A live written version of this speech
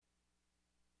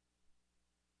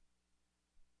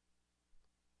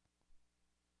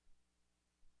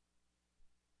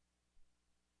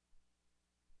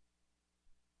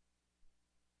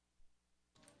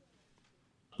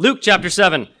Luke chapter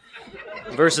 7,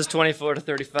 verses 24 to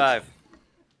 35.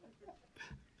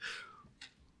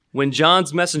 When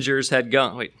John's messengers had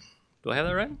gone, wait, do I have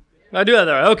that right? I do have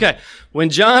that right. Okay.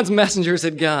 When John's messengers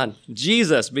had gone,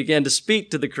 Jesus began to speak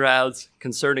to the crowds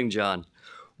concerning John.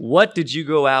 What did you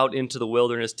go out into the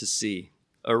wilderness to see?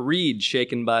 A reed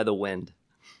shaken by the wind.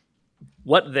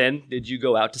 What then did you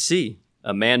go out to see?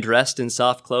 A man dressed in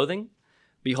soft clothing?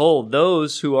 Behold,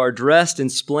 those who are dressed in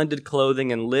splendid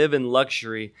clothing and live in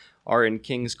luxury are in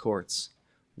king's courts.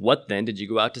 What then did you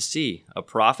go out to see? A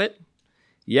prophet?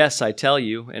 Yes, I tell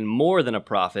you, and more than a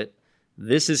prophet.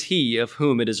 This is he of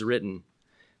whom it is written,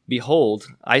 Behold,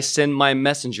 I send my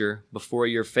messenger before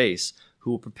your face,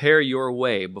 who will prepare your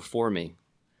way before me.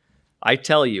 I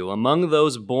tell you, among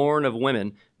those born of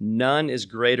women, none is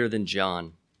greater than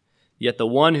John. Yet the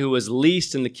one who is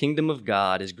least in the kingdom of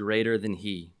God is greater than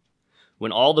he.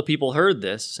 When all the people heard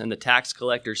this, and the tax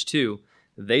collectors too,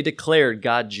 they declared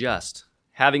God just,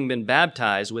 having been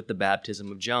baptized with the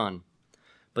baptism of John.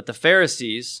 But the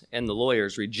Pharisees and the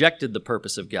lawyers rejected the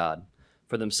purpose of God,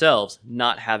 for themselves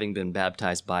not having been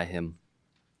baptized by him.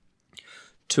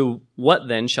 To what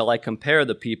then shall I compare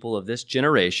the people of this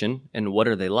generation, and what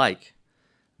are they like?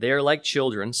 They are like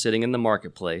children sitting in the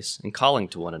marketplace and calling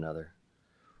to one another.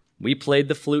 We played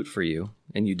the flute for you,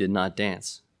 and you did not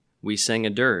dance. We sang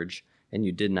a dirge, and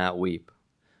you did not weep.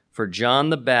 For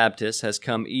John the Baptist has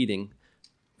come eating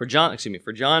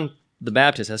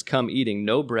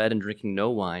no bread and drinking no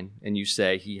wine, and you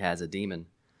say he has a demon.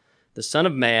 The Son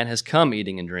of Man has come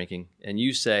eating and drinking, and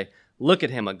you say, Look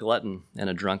at him, a glutton and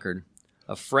a drunkard,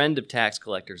 a friend of tax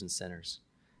collectors and sinners.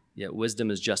 Yet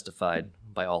wisdom is justified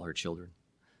by all her children.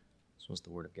 This was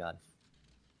the word of God.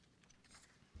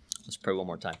 Let's pray one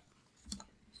more time.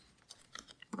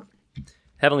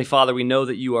 Heavenly Father, we know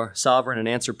that you are sovereign and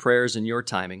answer prayers in your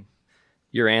timing.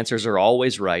 Your answers are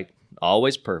always right,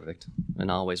 always perfect, and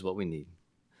always what we need.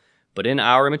 But in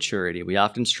our immaturity, we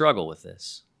often struggle with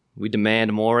this. We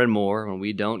demand more and more. When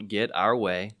we don't get our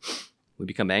way, we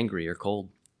become angry or cold.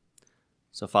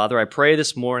 So, Father, I pray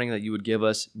this morning that you would give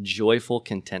us joyful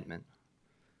contentment.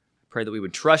 I pray that we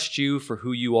would trust you for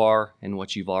who you are and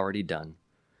what you've already done.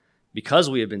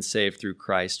 Because we have been saved through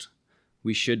Christ,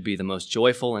 we should be the most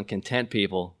joyful and content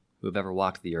people who have ever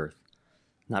walked the earth,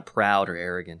 not proud or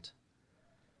arrogant.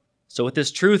 So with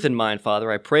this truth in mind,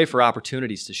 Father, I pray for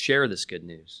opportunities to share this good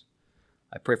news.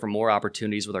 I pray for more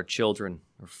opportunities with our children,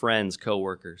 our friends,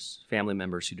 co-workers, family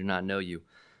members who do not know you,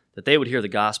 that they would hear the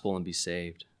gospel and be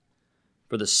saved.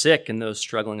 For the sick and those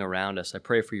struggling around us, I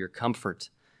pray for your comfort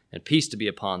and peace to be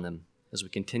upon them as we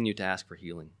continue to ask for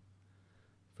healing.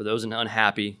 For those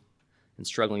unhappy and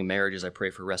struggling marriages, I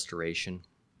pray for restoration.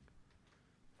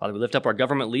 Father, we lift up our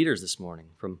government leaders this morning,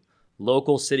 from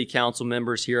local city council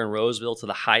members here in Roseville to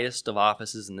the highest of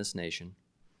offices in this nation.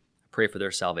 I pray for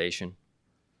their salvation,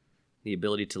 the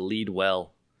ability to lead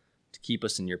well, to keep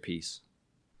us in your peace.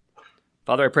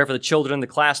 Father, I pray for the children in the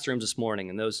classrooms this morning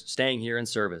and those staying here in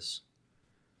service.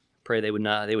 I pray they would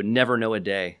never know a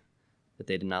day that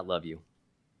they did not love you.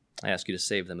 I ask you to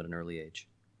save them at an early age.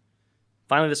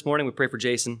 Finally, this morning, we pray for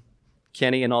Jason,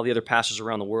 Kenny, and all the other pastors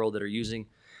around the world that are using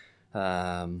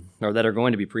or that are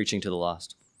going to be preaching to the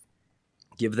lost.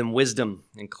 Give them wisdom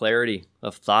and clarity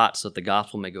of thought so that the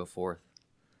gospel may go forth.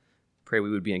 Pray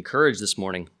we would be encouraged this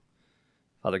morning.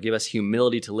 Father, give us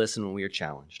humility to listen when we are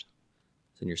challenged.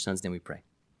 It's in your Son's name we pray.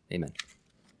 Amen.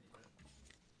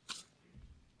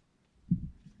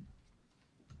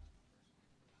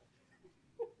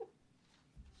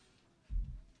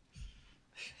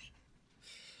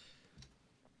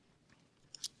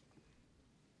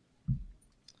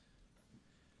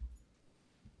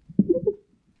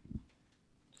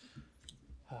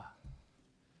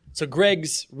 So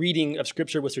Greg's reading of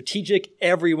Scripture was strategic.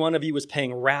 Every one of you was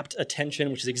paying rapt attention,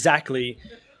 which is exactly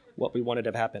what we wanted to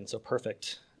have happen. So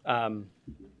perfect.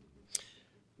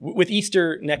 With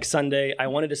Easter next Sunday, I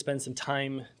wanted to spend some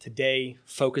time today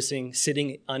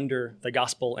sitting under the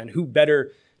gospel, and who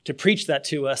better to preach that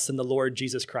to us than the Lord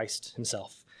Jesus Christ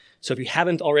himself. So if you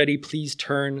haven't already, please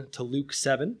turn to Luke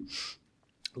 7,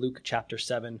 Luke chapter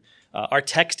 7. Our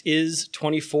text is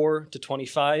 24 to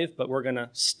 25, but we're going to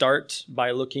start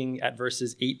by looking at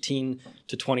verses 18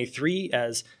 to 23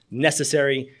 as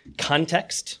necessary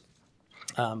context.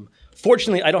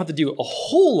 Fortunately, I don't have to do a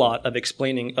whole lot of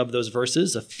explaining of those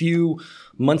verses. A few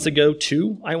months ago,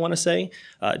 too, I want to say,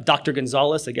 Dr.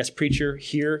 Gonzalez, a guest preacher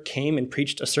here, came and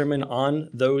preached a sermon on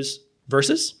those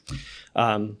verses.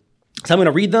 So I'm going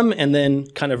to read them and then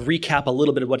kind of recap a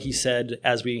little bit of what he said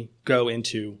as we go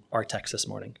into our text this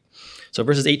morning. So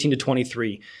verses 18 to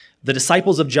 23, the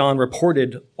disciples of John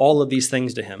reported all of these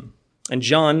things to him. And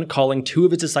John, calling 2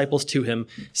 of his disciples to him,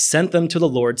 sent them to the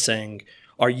Lord, saying,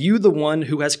 "Are you the one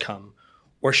who has come,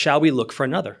 or shall we look for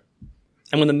another?"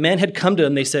 And when the men had come to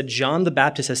him, they said, "John the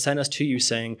Baptist has sent us to you,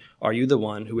 saying, 'Are you the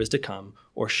one who is to come,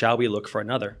 or shall we look for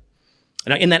another?'"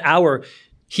 And in that hour,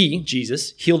 he,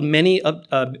 Jesus, healed many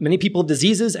people of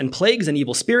diseases and plagues and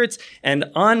evil spirits, and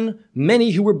on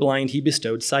many who were blind he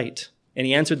bestowed sight. And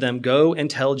he answered them, "Go and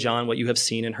tell John what you have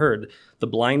seen and heard. The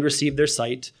blind receive their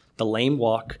sight, the lame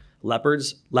walk,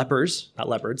 lepers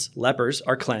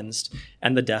are cleansed,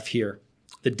 and the deaf hear.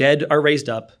 The dead are raised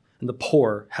up, and the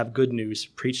poor have good news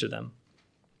preached to them.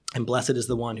 And blessed is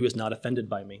the one who is not offended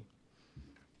by me."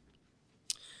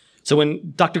 So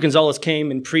when Dr. Gonzalez came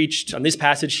and preached on this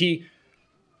passage, he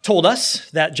told us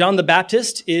that John the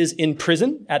Baptist is in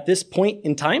prison at this point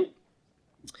in time.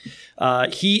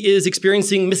 He is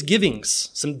experiencing misgivings,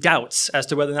 some doubts as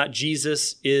to whether or not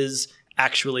Jesus is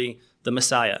actually the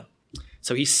Messiah.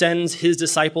 So he sends his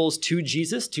disciples to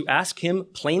Jesus to ask him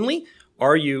plainly,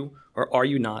 "Are you or are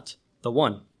you not the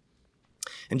one?"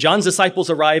 And John's disciples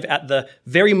arrive at the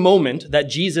very moment that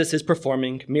Jesus is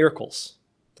performing miracles.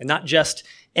 And not just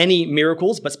any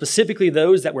miracles, but specifically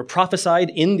those that were prophesied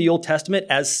in the Old Testament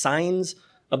as signs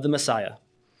of the Messiah.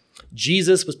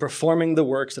 Jesus was performing the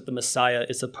works that the Messiah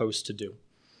is supposed to do.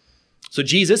 So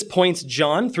Jesus points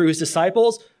John through his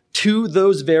disciples to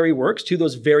those very works, to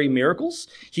those very miracles.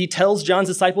 He tells John's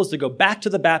disciples to go back to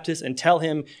the Baptist and tell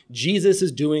him Jesus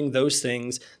is doing those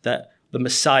things that the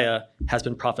Messiah has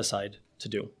been prophesied to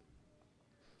do.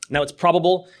 Now, it's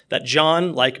probable that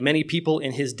John, like many people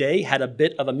in his day, had a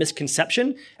bit of a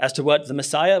misconception as to what the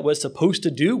Messiah was supposed to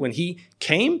do when he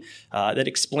came. That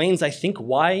explains, I think,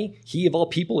 why he, of all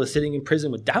people, is sitting in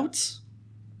prison with doubts.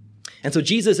 And so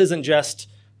Jesus isn't just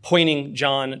pointing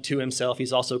John to himself.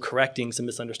 He's also correcting some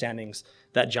misunderstandings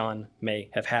that John may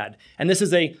have had. And this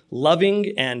is a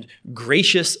loving and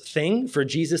gracious thing for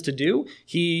Jesus to do.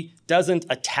 He doesn't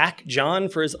attack John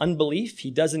for his unbelief.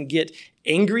 He doesn't get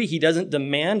angry. He doesn't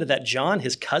demand that John,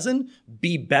 his cousin,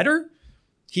 be better.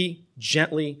 He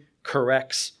gently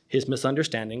corrects his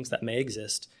misunderstandings that may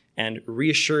exist and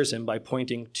reassures him by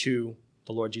pointing to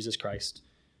the Lord Jesus Christ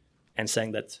and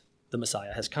saying that the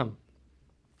Messiah has come.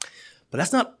 But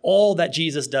that's not all that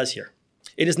Jesus does here.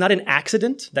 It is not an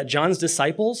accident that John's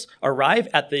disciples arrive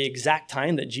at the exact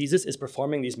time that Jesus is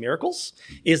performing these miracles.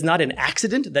 It is not an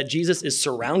accident that Jesus is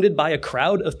surrounded by a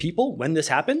crowd of people when this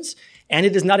happens. And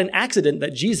it is not an accident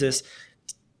that Jesus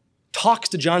talks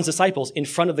to John's disciples in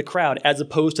front of the crowd as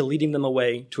opposed to leading them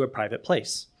away to a private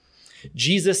place.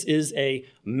 Jesus is a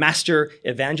master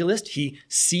evangelist. He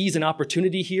sees an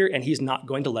opportunity here, and he's not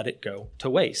going to let it go to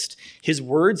waste. His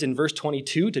words in verse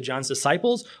 22 to John's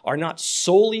disciples are not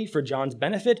solely for John's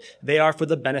benefit. They are for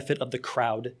the benefit of the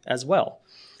crowd as well.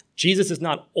 Jesus is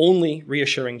not only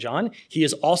reassuring John, he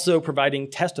is also providing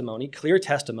testimony, clear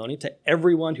testimony, to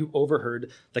everyone who overheard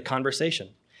the conversation.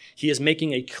 He is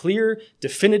making a clear,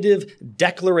 definitive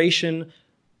declaration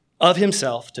of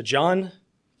himself to John,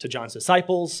 to John's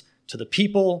disciples, to the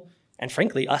people, and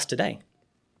frankly, us today.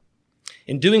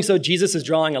 In doing so, Jesus is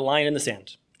drawing a line in the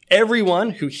sand. Everyone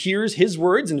who hears his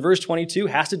words in verse 22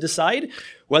 has to decide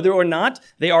whether or not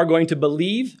they are going to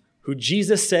believe who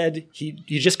Jesus said he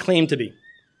just claimed to be.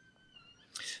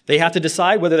 They have to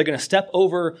decide whether they're going to step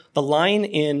over the line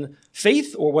in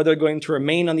faith or whether they're going to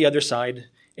remain on the other side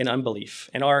in unbelief.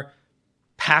 And our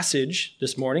passage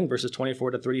this morning, verses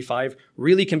 24 to 35,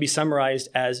 really can be summarized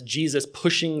as Jesus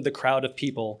pushing the crowd of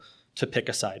people to pick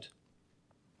a side.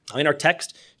 In our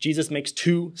text, Jesus makes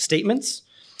 2 statements.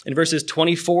 In verses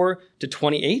 24 to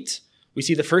 28, we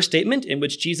see the first statement in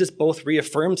which Jesus both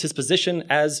reaffirms his position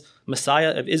as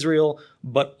Messiah of Israel,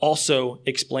 but also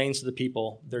explains to the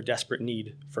people their desperate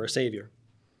need for a Savior.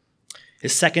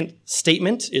 His second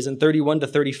statement is in 31 to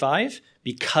 35.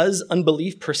 Because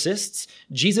unbelief persists,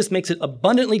 Jesus makes it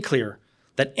abundantly clear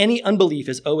that any unbelief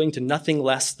is owing to nothing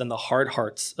less than the hard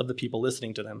hearts of the people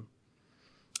listening to them.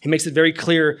 He makes it very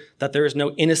clear that there is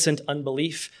no innocent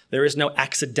unbelief. There is no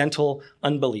accidental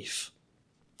unbelief.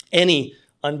 Any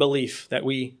unbelief that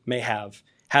we may have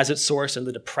has its source in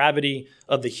the depravity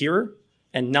of the hearer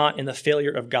and not in the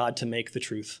failure of God to make the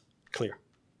truth clear.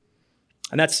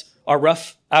 And that's our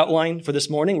rough outline for this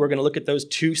morning. We're going to look at those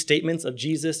 2 statements of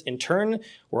Jesus in turn.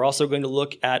 We're also going to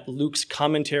look at Luke's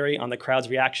commentary on the crowd's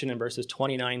reaction in verses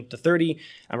 29 to 30,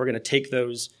 and we're going to take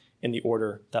those in the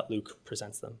order that Luke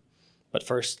presents them. But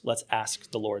first, let's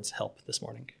ask the Lord's help this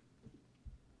morning.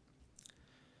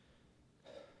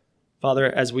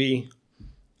 Father, as we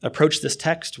approach this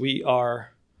text, we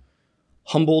are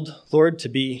humbled, Lord, to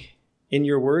be in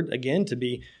your word again, to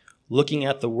be looking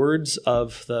at the words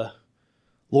of the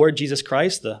Lord Jesus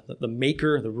Christ, the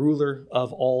maker, the ruler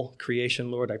of all creation,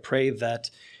 Lord, I pray that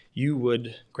you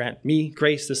would grant me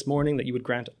grace this morning, that you would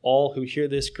grant all who hear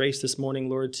this grace this morning,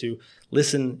 Lord, to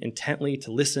listen intently,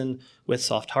 to listen with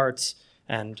soft hearts,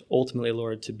 and ultimately,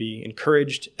 Lord, to be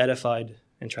encouraged, edified,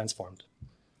 and transformed.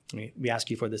 We ask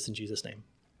you for this in Jesus' name.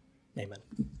 Amen.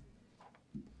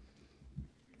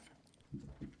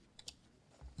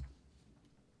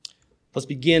 Let's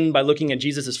begin by looking at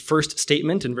Jesus' first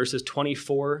statement in verses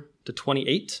 24 to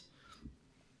 28.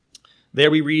 There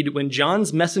we read, when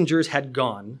John's messengers had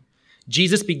gone,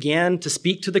 Jesus began to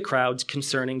speak to the crowds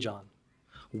concerning John.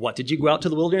 What did you go out to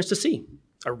the wilderness to see?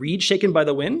 A reed shaken by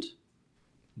the wind?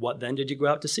 What then did you go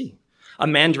out to see? A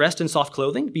man dressed in soft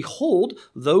clothing? Behold,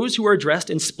 those who are dressed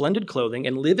in splendid clothing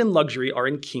and live in luxury are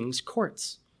in king's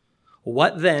courts.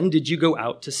 What then did you go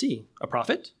out to see? A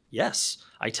prophet? Yes,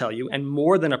 I tell you, and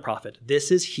more than a prophet. This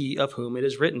is he of whom it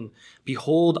is written,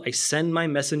 behold, I send my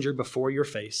messenger before your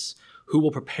face, who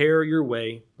will prepare your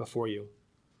way before you.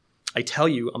 I tell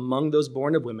you, among those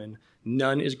born of women,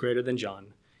 none is greater than John,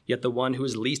 yet the one who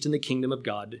is least in the kingdom of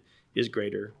God is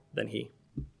greater than he.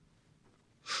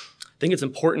 I think it's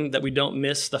important that we don't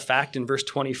miss the fact in verse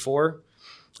 24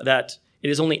 that it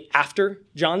is only after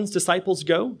John's disciples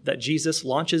go that Jesus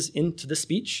launches into the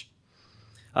speech.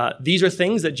 These are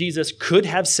things that Jesus could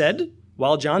have said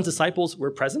while John's disciples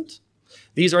were present.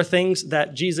 These are things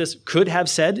that Jesus could have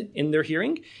said in their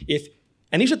hearing.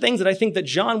 And these are things that I think that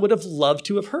John would have loved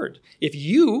to have heard. If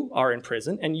you are in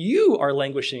prison and you are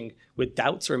languishing with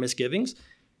doubts or misgivings,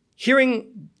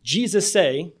 hearing Jesus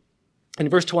say in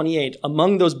verse 28,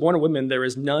 among those born of women, there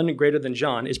is none greater than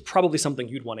John, is probably something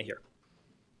you'd want to hear.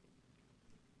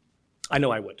 I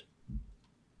know I would.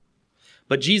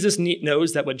 But Jesus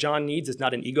knows that what John needs is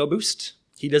not an ego boost.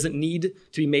 He doesn't need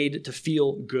to be made to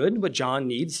feel good. What John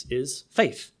needs is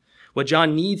faith. What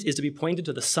John needs is to be pointed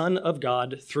to the Son of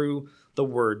God through the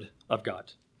Word of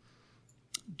God.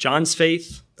 John's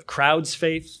faith, the crowd's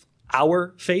faith,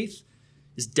 our faith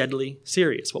is deadly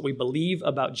serious. What we believe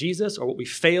about Jesus or what we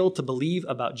fail to believe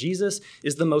about Jesus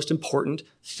is the most important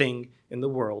thing in the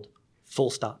world, full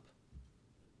stop.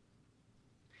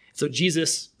 So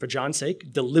Jesus, for John's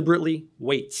sake, deliberately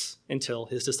waits until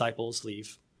his disciples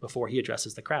leave before he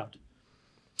addresses the crowd.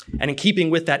 And in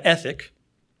keeping with that ethic,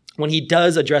 when he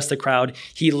does address the crowd,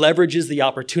 he leverages the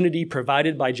opportunity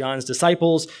provided by John's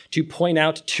disciples to point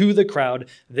out to the crowd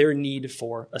their need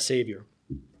for a savior.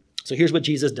 So here's what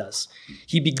Jesus does.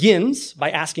 He begins by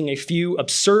asking a few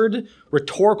absurd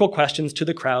rhetorical questions to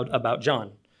the crowd about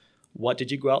John. What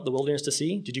did you go out in the wilderness to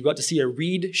see? Did you go out to see a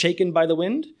reed shaken by the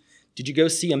wind? Did you go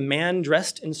see a man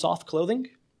dressed in soft clothing?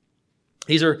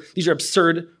 These are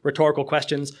absurd rhetorical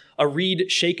questions. A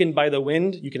reed shaken by the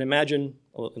wind, you can imagine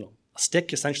a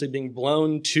stick essentially being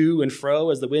blown to and fro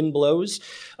as the wind blows.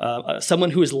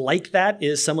 Someone who is like that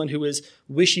is someone who is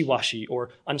wishy-washy or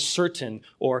uncertain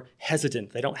or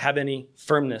hesitant. They don't have any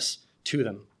firmness to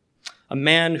them. A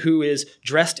man who is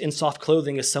dressed in soft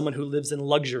clothing is someone who lives in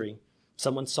luxury,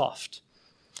 someone soft.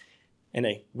 And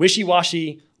a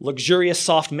wishy-washy, luxurious,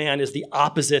 soft man is the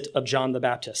opposite of John the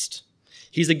Baptist.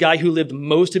 He's a guy who lived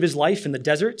most of his life in the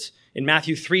desert. In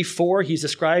Matthew 3:4, he's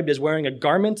described as wearing a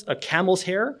garment of camel's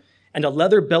hair and a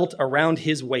leather belt around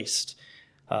his waist.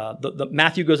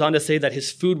 Matthew goes on to say that his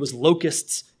food was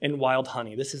locusts and wild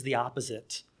honey. This is the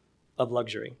opposite of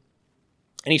luxury.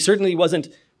 And he certainly wasn't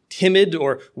timid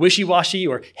or wishy-washy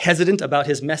or hesitant about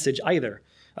his message either.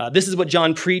 This is what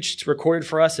John preached, recorded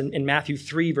for us in Matthew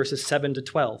 3, verses 7 to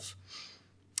 12.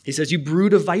 He says, "You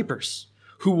brood of vipers,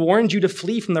 who warned you to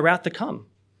flee from the wrath to come?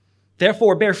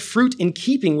 Therefore bear fruit in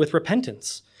keeping with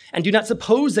repentance, and do not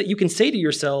suppose that you can say to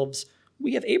yourselves,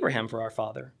 'We have Abraham for our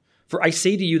father.' For I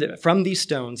say to you that from these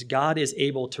stones God is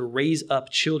able to raise up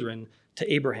children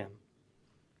to Abraham.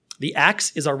 The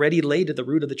axe is already laid at the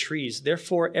root of the trees.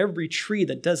 Therefore every tree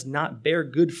that does not bear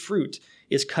good fruit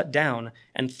is cut down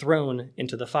and thrown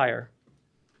into the fire.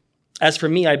 As for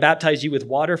me, I baptize you with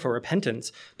water for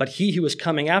repentance, but he who is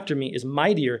coming after me is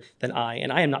mightier than I,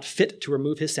 and I am not fit to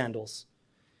remove his sandals.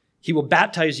 He will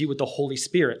baptize you with the Holy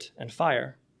Spirit and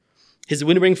fire. His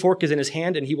winnowing fork is in his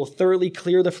hand, and he will thoroughly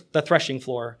clear the threshing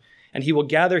floor, and he will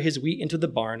gather his wheat into the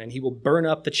barn, and he will burn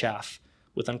up the chaff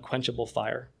with unquenchable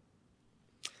fire."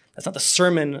 That's not the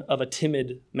sermon of a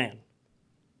timid man.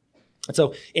 And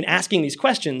so in asking these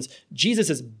questions,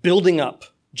 Jesus is building up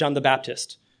John the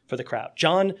Baptist for the crowd.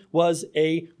 John was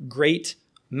a great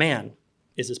man,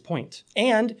 is his point.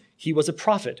 And he was a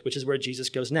prophet, which is where Jesus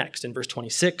goes next. In verse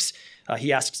 26,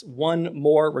 he asks one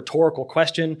more rhetorical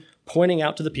question, pointing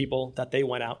out to the people that they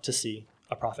went out to see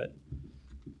a prophet.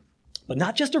 But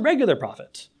not just a regular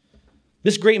prophet.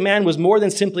 This great man was more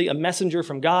than simply a messenger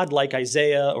from God like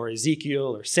Isaiah or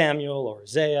Ezekiel or Samuel or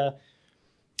Isaiah.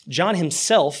 John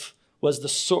himself was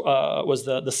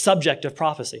the subject of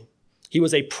prophecy. He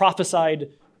was a prophesied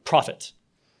prophet.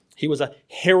 He was a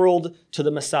herald to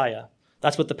the Messiah.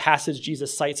 That's what the passage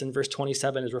Jesus cites in verse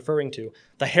 27 is referring to.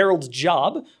 The herald's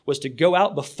job was to go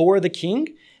out before the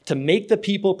king to make the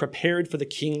people prepared for the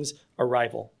king's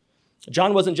arrival.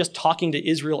 John wasn't just talking to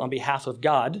Israel on behalf of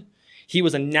God. He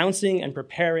was announcing and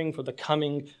preparing for the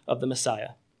coming of the Messiah.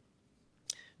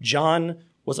 John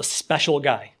was a special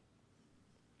guy.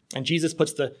 And Jesus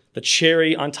puts the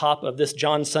cherry on top of this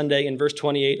John Sunday in verse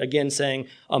 28, again saying,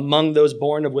 among those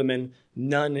born of women,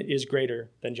 none is greater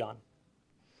than John.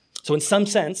 So in some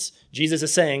sense, Jesus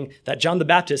is saying that John the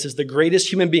Baptist is the greatest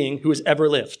human being who has ever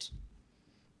lived.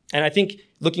 And I think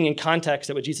looking in context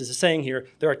at what Jesus is saying here,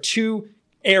 there are two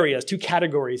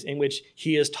categories in which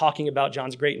he is talking about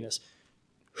John's greatness.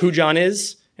 Who John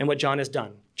is and what John has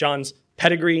done. John's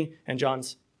pedigree and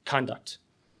John's conduct.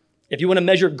 If you want to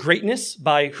measure greatness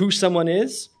by who someone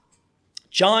is,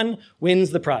 John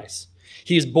wins the prize.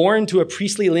 He is born to a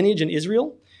priestly lineage in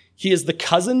Israel. He is the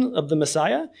cousin of the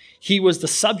Messiah. He was the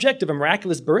subject of a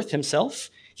miraculous birth himself.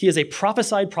 He is a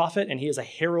prophesied prophet, and he is a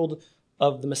herald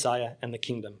of the Messiah and the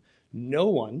kingdom. No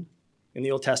one in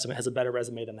the Old Testament has a better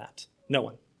resume than that. No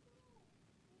one.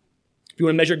 If you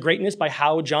want to measure greatness by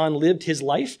how John lived his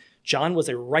life, John was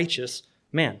a righteous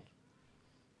man.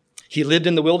 He lived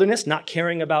in the wilderness, not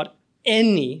caring about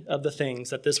any of the things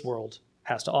that this world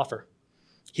has to offer.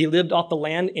 He lived off the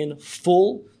land in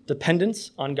full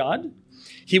dependence on God.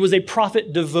 He was a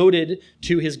prophet devoted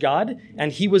to his God,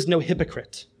 and he was no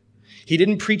hypocrite. He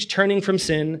didn't preach turning from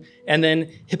sin and then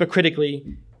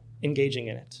hypocritically engaging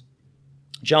in it.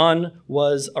 John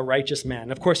was a righteous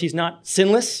man. Of course, he's not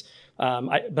sinless,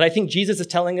 but I think Jesus is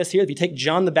telling us here, if you take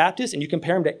John the Baptist and you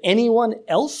compare him to anyone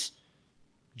else,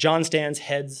 John stands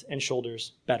heads and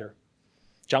shoulders better.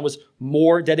 John was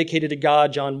more dedicated to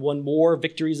God. John won more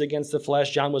victories against the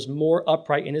flesh. John was more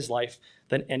upright in his life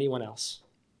than anyone else.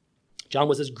 John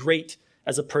was as great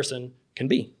as a person can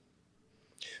be,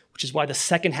 which is why the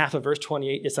second half of verse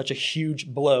 28 is such a huge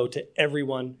blow to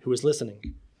everyone who is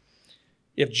listening.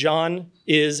 If John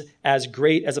is as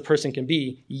great as a person can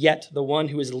be, yet the one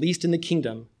who is least in the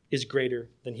kingdom is greater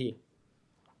than he.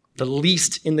 The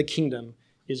least in the kingdom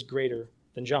is greater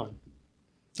than John.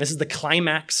 This is the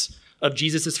climax of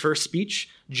Jesus' first speech.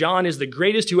 John is the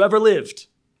greatest who ever lived,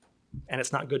 and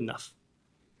it's not good enough.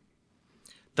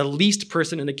 The least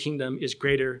person in the kingdom is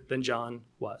greater than John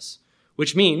was,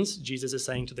 which means, Jesus is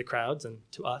saying to the crowds and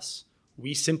to us,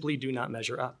 we simply do not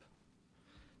measure up.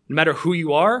 No matter who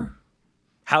you are,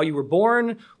 how you were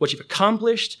born, what you've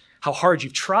accomplished, how hard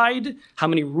you've tried, how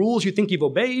many rules you think you've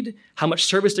obeyed, how much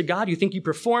service to God you think you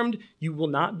performed, you will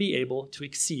not be able to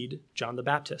exceed John the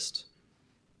Baptist.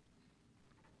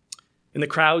 In the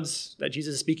crowds that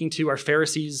Jesus is speaking to are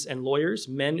Pharisees and lawyers,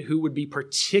 men who would be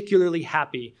particularly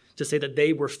happy to say that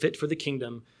they were fit for the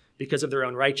kingdom because of their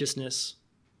own righteousness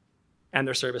and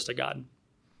their service to God.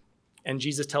 And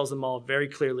Jesus tells them all very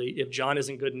clearly, if John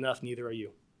isn't good enough, neither are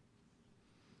you.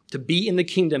 To be in the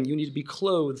kingdom, you need to be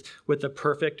clothed with the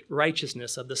perfect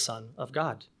righteousness of the Son of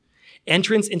God.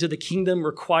 Entrance into the kingdom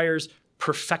requires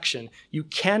perfection. You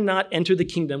cannot enter the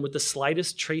kingdom with the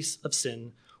slightest trace of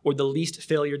sin or the least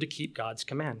failure to keep God's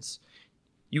commands.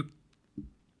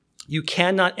 You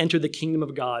cannot enter the kingdom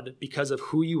of God because of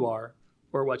who you are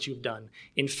or what you've done.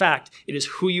 In fact, it is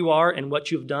who you are and what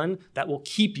you've done that will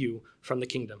keep you from the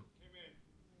kingdom.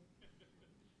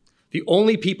 The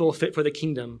only people fit for the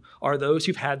kingdom are those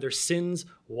who've had their sins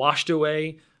washed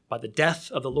away by the death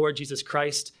of the Lord Jesus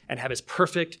Christ and have his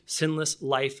perfect, sinless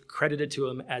life credited to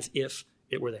him as if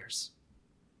it were theirs.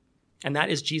 And that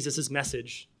is Jesus'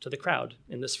 message to the crowd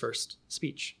in this first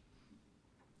speech.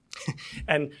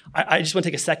 And I just want to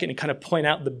take a second and kind of point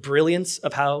out the brilliance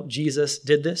of how Jesus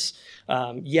did this.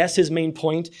 Yes, his main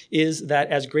point is that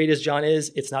as great as John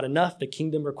is, it's not enough. The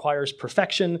kingdom requires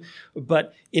perfection.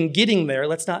 But in getting there,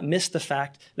 let's not miss the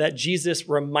fact that Jesus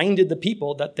reminded the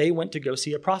people that they went to go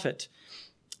see a prophet.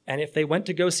 And if they went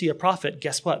to go see a prophet,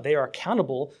 guess what? They are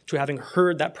accountable to having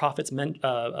heard that prophet's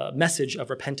message of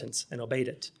repentance and obeyed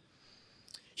it.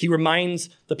 He reminds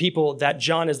the people that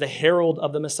John is the herald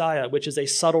of the Messiah, which is a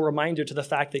subtle reminder to the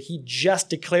fact that he just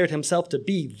declared himself to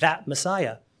be that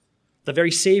Messiah, the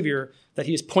very Savior that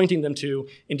he is pointing them to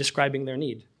in describing their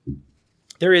need.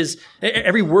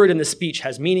 Every word in this speech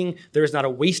has meaning. There is not a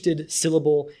wasted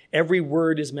syllable. Every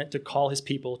word is meant to call his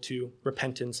people to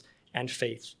repentance and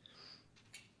faith.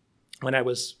 When I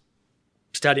was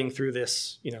studying through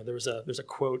this, there's a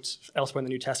quote elsewhere in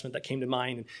the New Testament that came to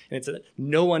mind, and it said,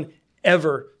 no one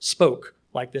ever spoke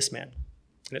like this man.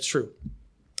 And it's true.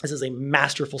 This is a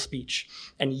masterful speech.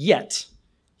 And yet,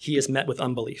 he is met with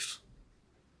unbelief.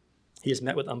 He is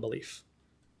met with unbelief.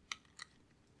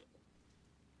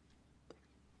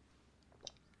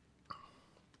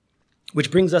 Which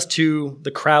brings us to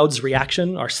the crowd's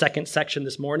reaction, our second section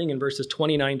this morning in verses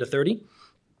 29 to 30.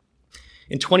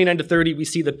 In 29 to 30, we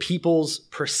see the people's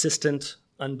persistent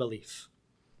unbelief.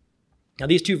 Now,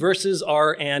 these two verses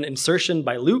are an insertion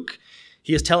by Luke.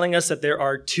 He is telling us that there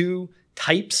are two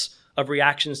types of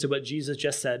reactions to what Jesus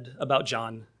just said about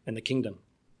John and the kingdom.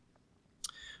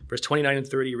 Verse 29 and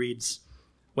 30 reads,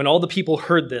 "When all the people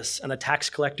heard this, and the tax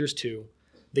collectors too,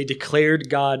 they declared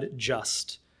God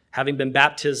just, having been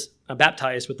baptized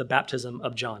with the baptism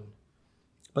of John.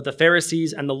 But the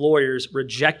Pharisees and the lawyers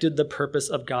rejected the purpose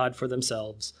of God for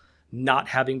themselves, not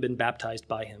having been baptized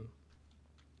by him."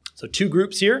 So two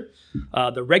groups here.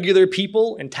 The regular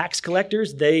people and tax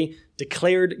collectors, they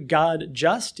declared God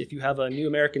just. If you have a New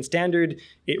American Standard,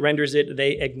 it renders it,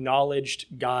 they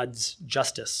acknowledged God's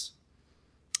justice.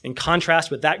 In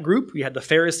contrast with that group, we had the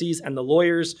Pharisees and the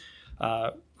lawyers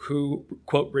who,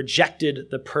 quote, rejected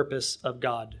the purpose of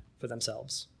God for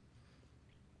themselves.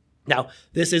 Now,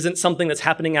 this isn't something that's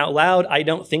happening out loud. I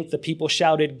don't think the people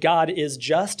shouted, "God is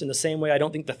just," in the same way I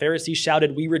don't think the Pharisees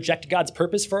shouted, "We reject God's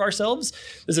purpose for ourselves."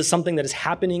 This is something that is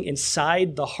happening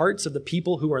inside the hearts of the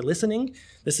people who are listening.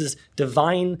 This is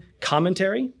divine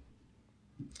commentary.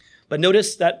 But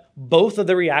notice that both of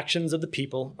the reactions of the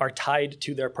people are tied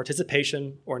to their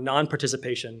participation or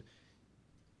non-participation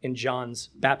in John's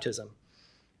baptism.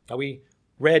 Now, we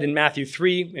read in Matthew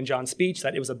 3 in John's speech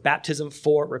that it was a baptism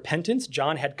for repentance.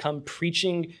 John had come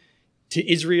preaching to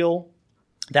Israel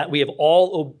that we have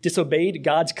all disobeyed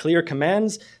God's clear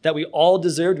commands, that we all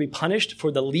deserve to be punished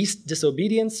for the least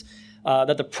disobedience,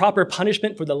 that the proper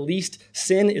punishment for the least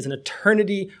sin is an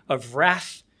eternity of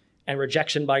wrath and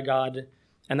rejection by God,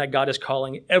 and that God is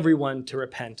calling everyone to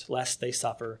repent lest they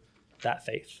suffer that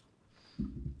faith.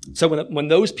 So when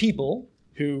those people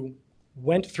who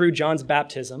went through John's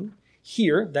baptism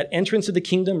hear that entrance to the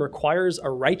kingdom requires a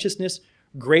righteousness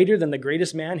greater than the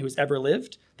greatest man who's ever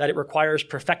lived, that it requires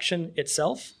perfection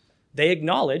itself, they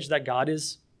acknowledge that God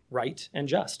is right and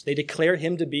just. They declare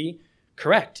him to be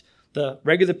correct. The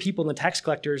regular people and the tax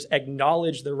collectors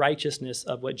acknowledge the righteousness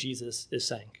of what Jesus is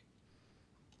saying.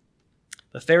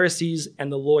 The Pharisees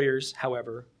and the lawyers,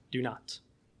 however, do not.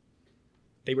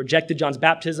 They rejected John's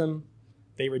baptism.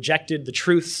 They rejected the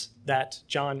truths that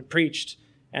John preached,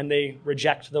 and they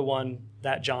reject the one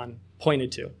that John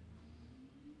pointed to.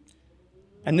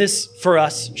 And this, for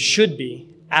us, should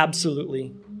be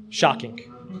absolutely shocking.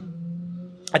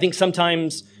 I think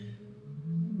sometimes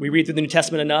we read through the New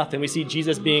Testament enough and we see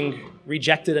Jesus being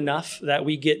rejected enough that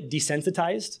we get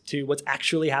desensitized to what's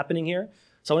actually happening here.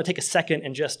 So I want to take a second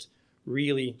and just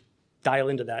really dial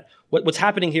into that. What's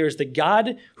happening here is the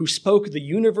God who spoke the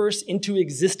universe into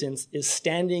existence is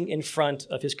standing in front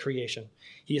of his creation.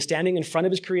 He is standing in front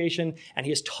of his creation and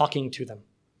he is talking to them.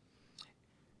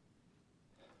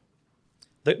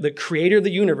 The creator of the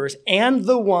universe and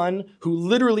the one who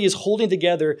literally is holding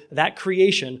together that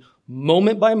creation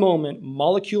moment by moment,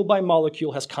 molecule by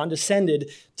molecule, has condescended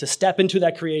to step into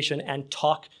that creation and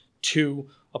talk to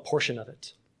a portion of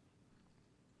it.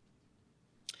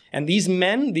 And these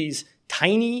men, these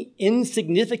tiny,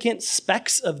 insignificant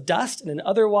specks of dust in an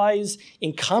otherwise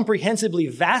incomprehensibly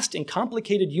vast and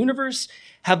complicated universe,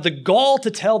 have the gall to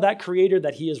tell that creator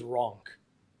that he is wrong.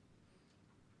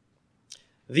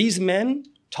 These men,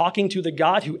 talking to the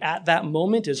God who at that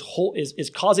moment is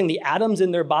causing the atoms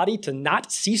in their body to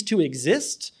not cease to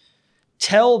exist,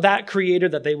 tell that creator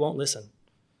that they won't listen,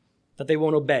 that they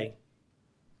won't obey,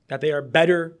 that they are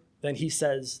better than he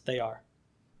says they are,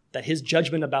 that his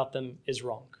judgment about them is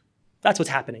wrong. That's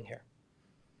what's happening here.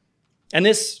 And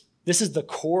this is the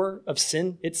core of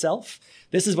sin itself.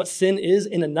 This is what sin is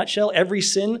in a nutshell. Every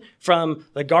sin from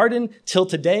the garden till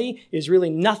today is really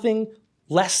nothing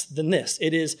less than this.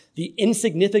 It is the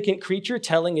insignificant creature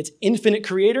telling its infinite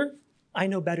creator, I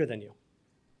know better than you.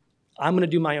 I'm going to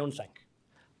do my own thing.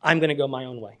 I'm going to go my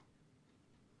own way.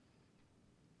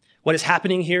 What is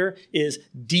happening here is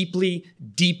deeply,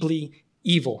 deeply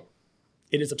evil.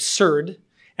 It is absurd,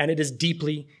 and it is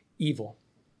deeply evil.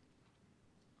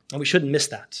 And we shouldn't miss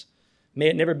that. May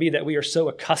it never be that we are so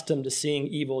accustomed to seeing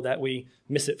evil that we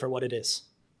miss it for what it is.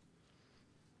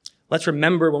 Let's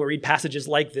remember when we read passages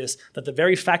like this that the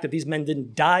very fact that these men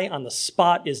didn't die on the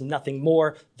spot is nothing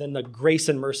more than the grace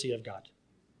and mercy of God.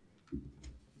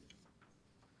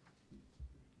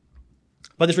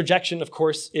 But this rejection, of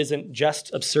course, isn't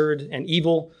just absurd and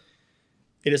evil.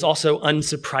 It is also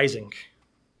unsurprising.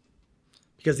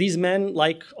 Because these men,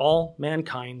 like all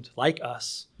mankind, like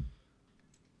us,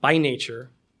 by nature,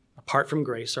 apart from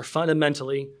grace, are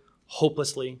fundamentally,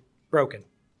 hopelessly broken.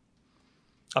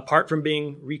 Apart from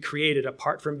being recreated,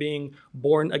 apart from being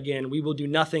born again, we will do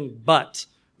nothing but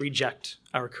reject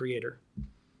our Creator.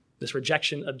 This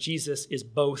rejection of Jesus is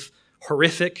both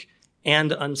horrific and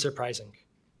unsurprising.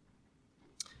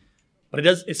 But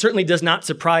it certainly does not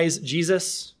surprise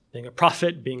Jesus, being a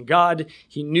prophet, being God.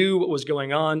 He knew what was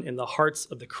going on in the hearts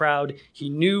of the crowd. He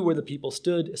knew where the people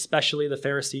stood, especially the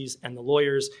Pharisees and the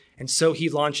lawyers, and so he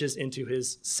launches into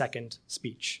his second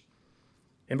speech.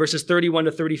 In verses 31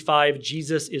 to 35,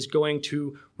 Jesus is going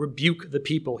to rebuke the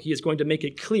people. He is going to make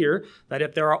it clear that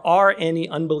if there are any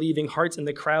unbelieving hearts in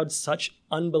the crowd, such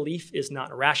unbelief is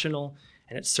not rational,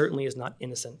 and it certainly is not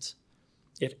innocent.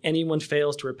 If anyone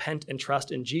fails to repent and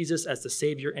trust in Jesus as the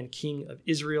Savior and King of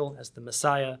Israel, as the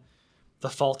Messiah,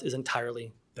 the fault is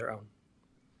entirely their own.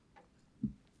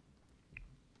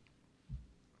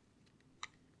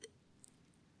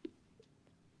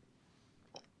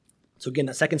 So again,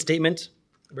 that second statement,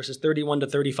 verses 31 to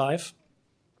 35.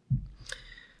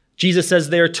 Jesus says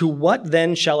there, "To what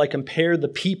then shall I compare the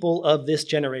people of this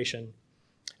generation?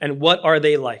 And what are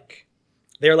they like?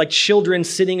 They are like children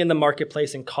sitting in the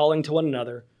marketplace and calling to one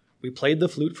another. We played the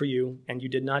flute for you, and you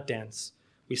did not dance.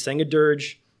 We sang a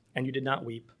dirge, and you did not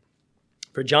weep.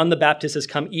 For John the Baptist has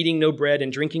come eating no bread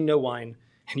and drinking no wine,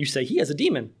 and you say, he has a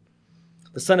demon.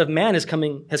 The Son of Man has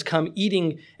come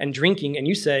eating and drinking, and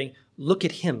you say, look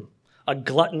at him, a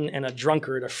glutton and a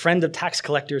drunkard, a friend of tax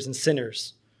collectors and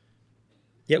sinners.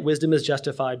 Yet wisdom is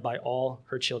justified by all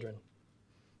her children."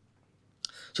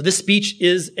 So this speech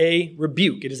is a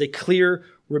rebuke. It is a clear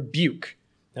rebuke.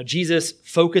 Now, Jesus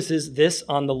focuses this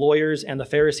on the lawyers and the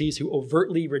Pharisees who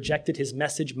overtly rejected his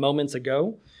message moments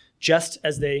ago, just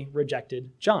as they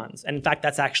rejected John's. And in fact,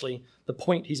 that's actually the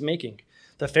point he's making.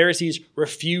 The Pharisees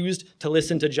refused to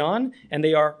listen to John, and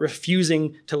they are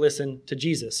refusing to listen to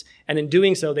Jesus. And in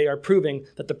doing so, they are proving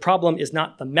that the problem is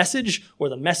not the message or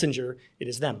the messenger, it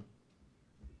is them.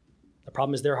 The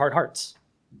problem is their hard hearts.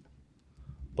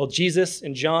 Both Jesus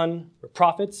and John were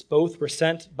prophets. Both were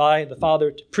sent by the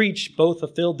Father to preach. Both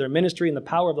fulfilled their ministry in the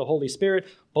power of the Holy Spirit.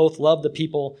 Both loved the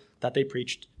people that they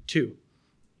preached to.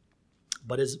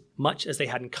 But as much as they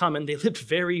had in common, they lived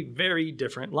very, very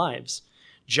different lives.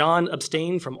 John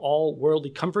abstained from all worldly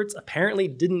comforts, apparently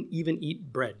didn't even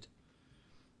eat bread.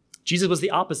 Jesus was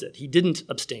the opposite. He didn't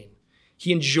abstain.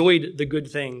 He enjoyed the good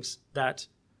things that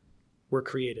were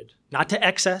created. Not to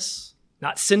excess,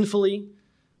 not sinfully,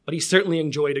 but he certainly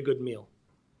enjoyed a good meal.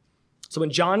 So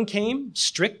when John came,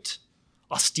 strict,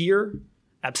 austere,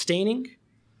 abstaining,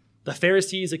 the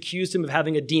Pharisees accused him of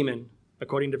having a demon,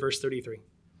 according to verse 33.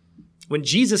 When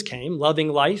Jesus came, loving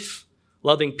life,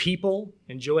 loving people,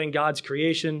 enjoying God's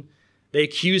creation, they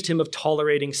accused him of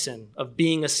tolerating sin, of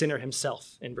being a sinner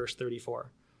himself, in verse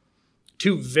 34.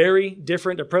 Two very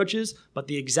different approaches, but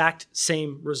the exact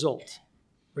same result: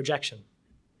 rejection.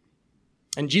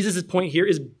 And Jesus' point here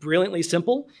is brilliantly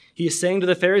simple. He is saying to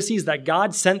the Pharisees that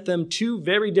God sent them two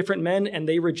very different men, and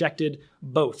they rejected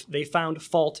both. They found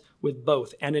fault with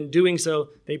both. And in doing so,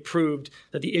 they proved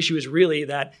that the issue is really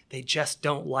that they just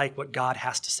don't like what God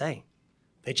has to say.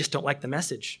 They just don't like the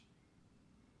message.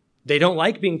 They don't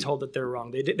like being told that they're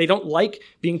wrong. They don't like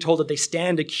being told that they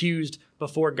stand accused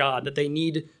before God, that they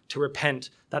need to repent,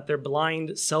 that their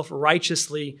blind,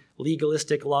 self-righteously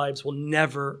legalistic lives will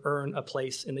never earn a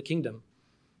place in the kingdom,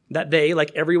 that they,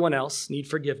 like everyone else, need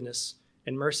forgiveness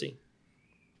and mercy.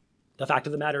 The fact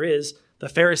of the matter is, the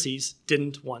Pharisees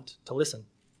didn't want to listen.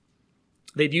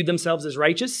 They viewed themselves as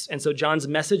righteous, and so John's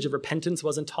message of repentance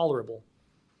was intolerable.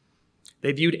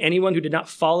 They viewed anyone who did not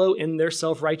follow in their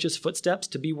self-righteous footsteps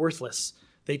to be worthless.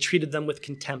 They treated them with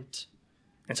contempt,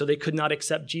 and so they could not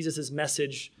accept Jesus'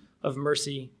 message of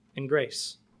mercy and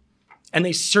grace. And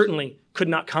they certainly could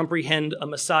not comprehend a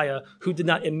Messiah who did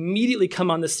not immediately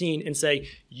come on the scene and say,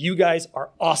 you guys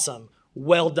are awesome,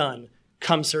 well done,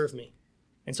 come serve me.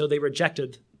 And so they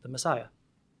rejected the Messiah.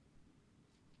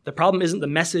 The problem isn't the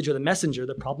message or the messenger,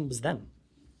 the problem was them.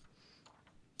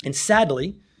 And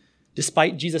sadly,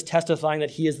 despite Jesus testifying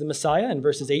that he is the Messiah in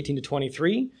verses 18 to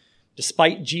 23,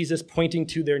 despite Jesus pointing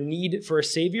to their need for a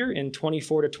Savior in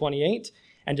 24 to 28,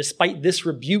 and despite this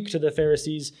rebuke to the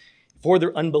Pharisees for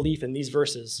their unbelief in these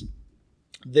verses,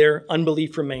 their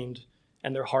unbelief remained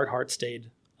and their hard heart stayed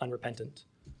unrepentant.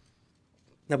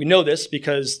 Now we know this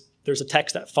because there's a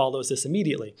text that follows this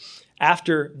immediately.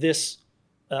 After this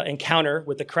encounter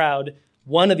with the crowd,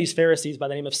 one of these Pharisees by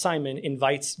the name of Simon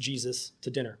invites Jesus to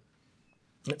dinner.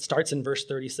 And it starts in verse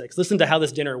 36. Listen to how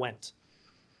this dinner went.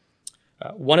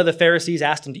 One of the Pharisees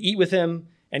asked him to eat with him,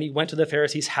 and he went to the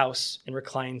Pharisee's house and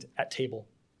reclined at table.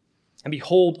 And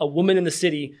behold, a woman in the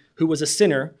city who was a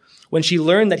sinner, when she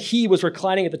learned that he was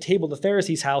reclining at the table of the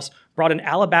Pharisee's house, brought an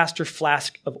alabaster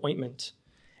flask of ointment.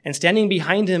 And standing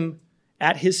behind him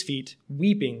at his feet,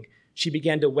 weeping, she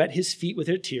began to wet his feet with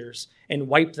her tears and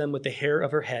wiped them with the hair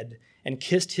of her head and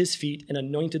kissed his feet and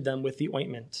anointed them with the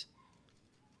ointment.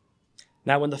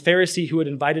 Now, when the Pharisee who had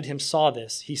invited him saw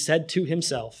this, he said to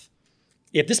himself,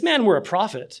 if this man were a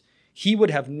prophet, he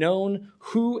would have known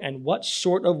who and what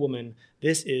sort of woman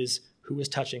this is who is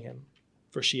touching him,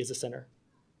 for she is a sinner.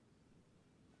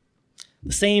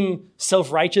 The same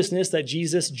self-righteousness that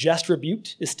Jesus just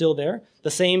rebuked is still there. The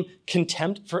same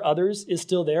contempt for others is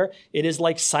still there. It is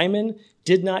like Simon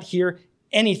did not hear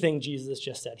anything Jesus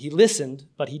just said. He listened,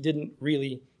 but he didn't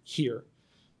really hear.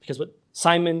 Because what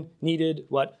Simon needed,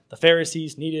 what the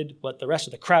Pharisees needed, what the rest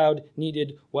of the crowd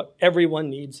needed, what everyone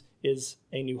needs is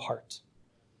a new heart.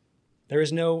 There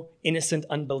is no innocent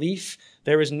unbelief.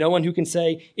 There is no one who can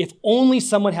say, if only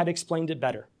someone had explained it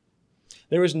better.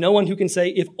 There is no one who can say,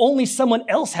 if only someone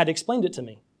else had explained it to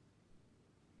me,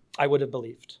 I would have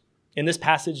believed. In this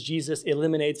passage, Jesus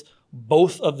eliminates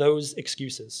both of those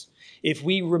excuses. If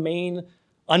we remain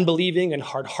unbelieving and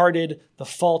hard-hearted, the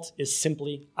fault is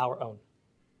simply our own.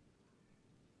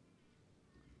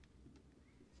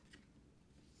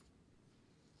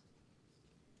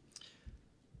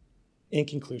 In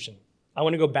conclusion, I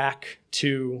want to go back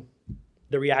to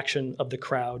the reaction of the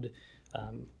crowd.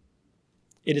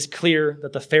 It is clear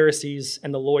that the Pharisees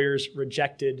and the lawyers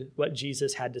rejected what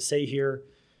Jesus had to say here.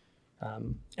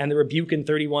 And the rebuke in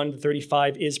 31 to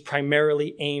 35 is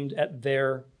primarily aimed at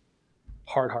their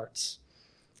hard hearts.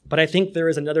 But I think there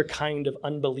is another kind of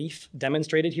unbelief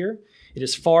demonstrated here. It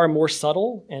is far more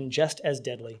subtle and just as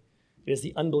deadly. It is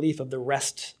the unbelief of the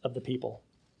rest of the people.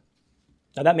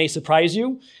 Now, that may surprise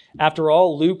you. After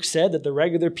all, Luke said that the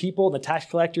regular people and the tax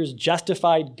collectors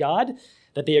justified God,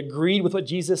 that they agreed with what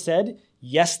Jesus said.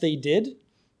 Yes, they did.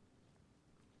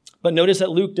 But notice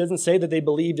that Luke doesn't say that they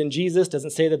believed in Jesus,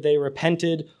 doesn't say that they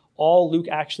repented. All Luke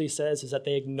actually says is that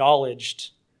they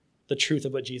acknowledged the truth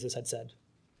of what Jesus had said.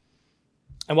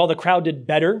 And while the crowd did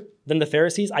better than the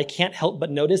Pharisees, I can't help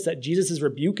but notice that Jesus'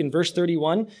 rebuke in verse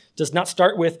 31 does not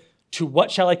start with, to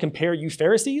what shall I compare you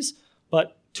Pharisees?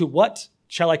 But to what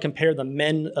shall I compare the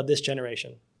men of this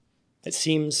generation? It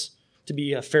seems to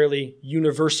be a fairly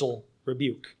universal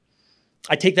rebuke.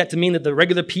 I take that to mean that the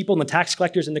regular people and the tax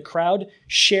collectors in the crowd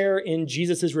share in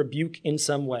Jesus' rebuke in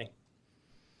some way.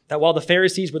 That while the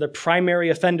Pharisees were the primary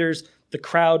offenders, the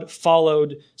crowd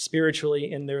followed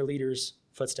spiritually in their leaders'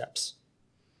 footsteps.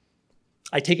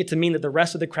 I take it to mean that the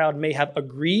rest of the crowd may have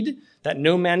agreed that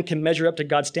no man can measure up to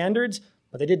God's standards,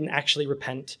 but they didn't actually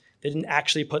repent. They didn't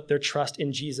actually put their trust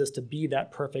in Jesus to be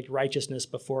that perfect righteousness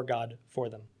before God for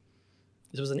them.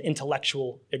 This was an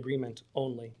intellectual agreement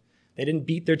only. They didn't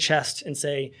beat their chest and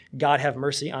say, God, have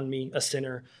mercy on me, a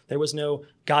sinner. There was no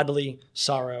godly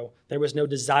sorrow. There was no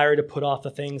desire to put off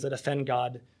the things that offend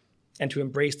God and to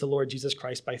embrace the Lord Jesus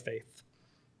Christ by faith.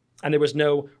 And there was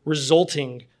no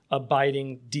resulting,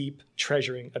 abiding, deep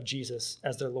treasuring of Jesus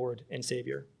as their Lord and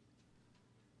Savior.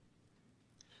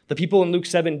 The people in Luke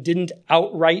 7 didn't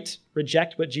outright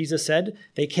reject what Jesus said.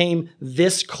 They came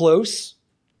this close,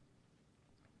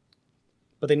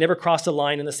 but they never crossed a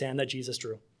line in the sand that Jesus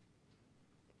drew.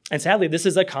 And sadly, this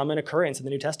is a common occurrence in the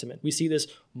New Testament. We see this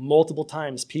multiple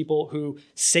times. People who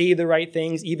say the right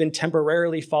things, even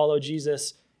temporarily follow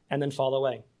Jesus, and then fall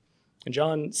away. In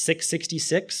John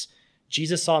 6:66,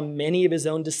 Jesus saw many of his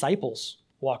own disciples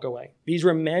walk away. These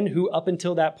were men who, up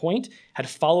until that point, had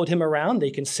followed him around.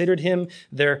 They considered him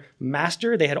their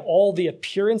master. They had all the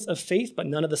appearance of faith, but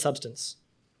none of the substance.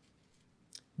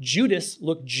 Judas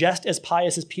looked just as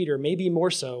pious as Peter, maybe more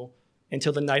so,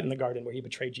 until the night in the garden where he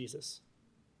betrayed Jesus.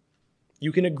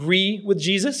 You can agree with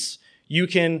Jesus. You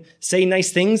can say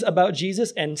nice things about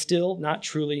Jesus and still not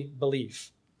truly believe.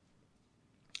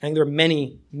 I think there are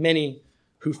many, many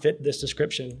who fit this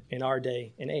description in our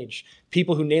day and age.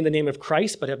 People who name the name of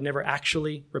Christ but have never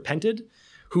actually repented,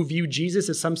 who view Jesus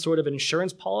as some sort of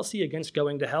insurance policy against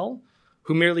going to hell,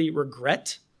 who merely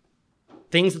regret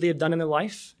things that they have done in their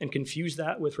life and confuse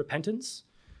that with repentance,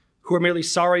 who are merely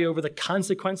sorry over the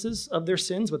consequences of their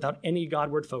sins without any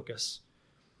Godward focus.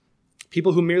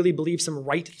 People who merely believe some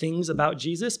right things about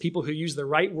Jesus, people who use the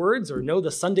right words or know the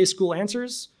Sunday school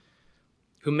answers,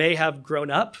 who may have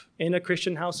grown up in a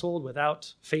Christian household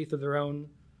without faith of their own,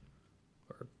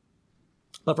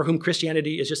 but for whom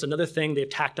Christianity is just another thing they've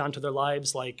tacked onto their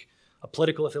lives like a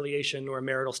political affiliation or a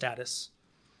marital status,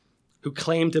 who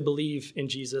claim to believe in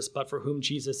Jesus, but for whom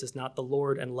Jesus is not the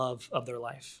Lord and love of their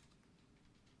life.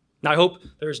 Now, I hope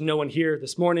there's no one here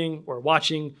this morning or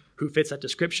watching who fits that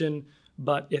description,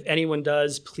 but if anyone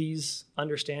does, please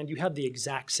understand you have the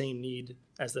exact same need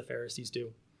as the Pharisees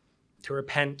do, to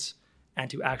repent and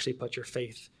to actually put your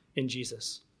faith in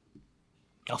Jesus.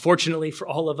 Now, fortunately for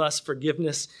all of us,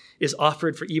 forgiveness is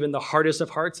offered for even the hardest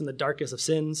of hearts and the darkest of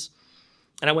sins.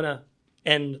 And I want to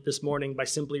end this morning by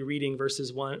simply reading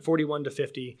verses 41 to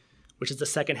 50, which is the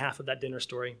second half of that dinner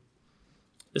story.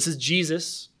 This is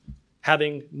Jesus,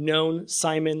 having known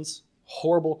Simon's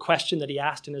horrible question that he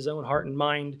asked in his own heart and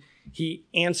mind. He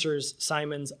answers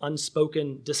Simon's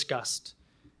unspoken disgust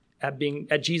at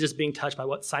Jesus being touched by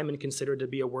what Simon considered to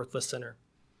be a worthless sinner.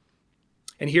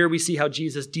 And here we see how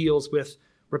Jesus deals with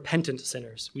repentant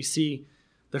sinners. We see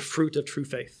the fruit of true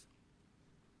faith.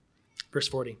 Verse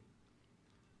 40.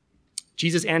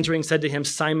 Jesus answering said to him,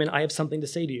 "Simon, I have something to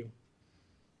say to you."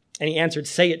 And he answered,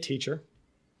 "Say it, teacher."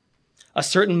 A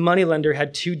certain moneylender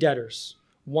had 2 debtors.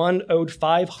 One owed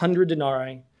 500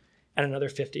 denarii and another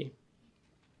 50.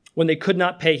 When they could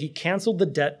not pay, he canceled the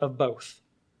debt of both.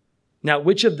 Now,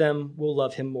 which of them will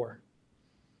love him more?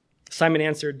 Simon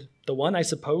answered, "The one, I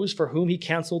suppose, for whom he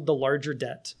canceled the larger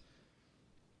debt."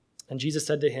 And Jesus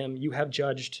said to him, "You have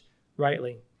judged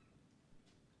rightly."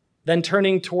 Then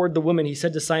turning toward the woman, he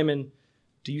said to Simon,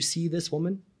 "Do you see this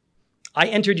woman? I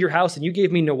entered your house and you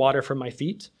gave me no water for my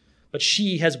feet, but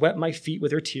she has wet my feet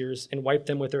with her tears and wiped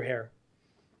them with her hair.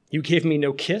 You gave me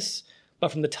no kiss, but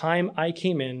from the time I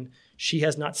came in, she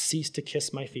has not ceased to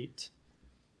kiss my feet.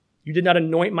 You did not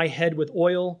anoint my head with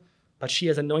oil, but she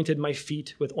has anointed my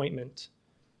feet with ointment.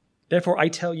 Therefore I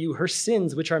tell you, her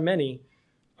sins, which are many,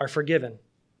 are forgiven,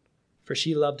 for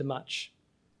she loved much.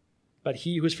 But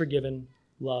he who is forgiven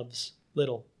loves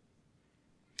little."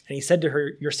 And he said to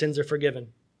her, "Your sins are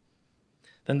forgiven."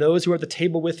 Then those who were at the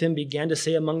table with him began to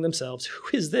say among themselves,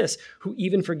 "Who is this who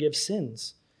even forgives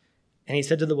sins?" And he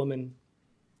said to the woman,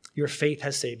 "Your faith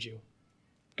has saved you.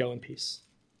 Go in peace."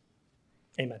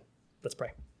 Amen. Let's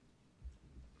pray.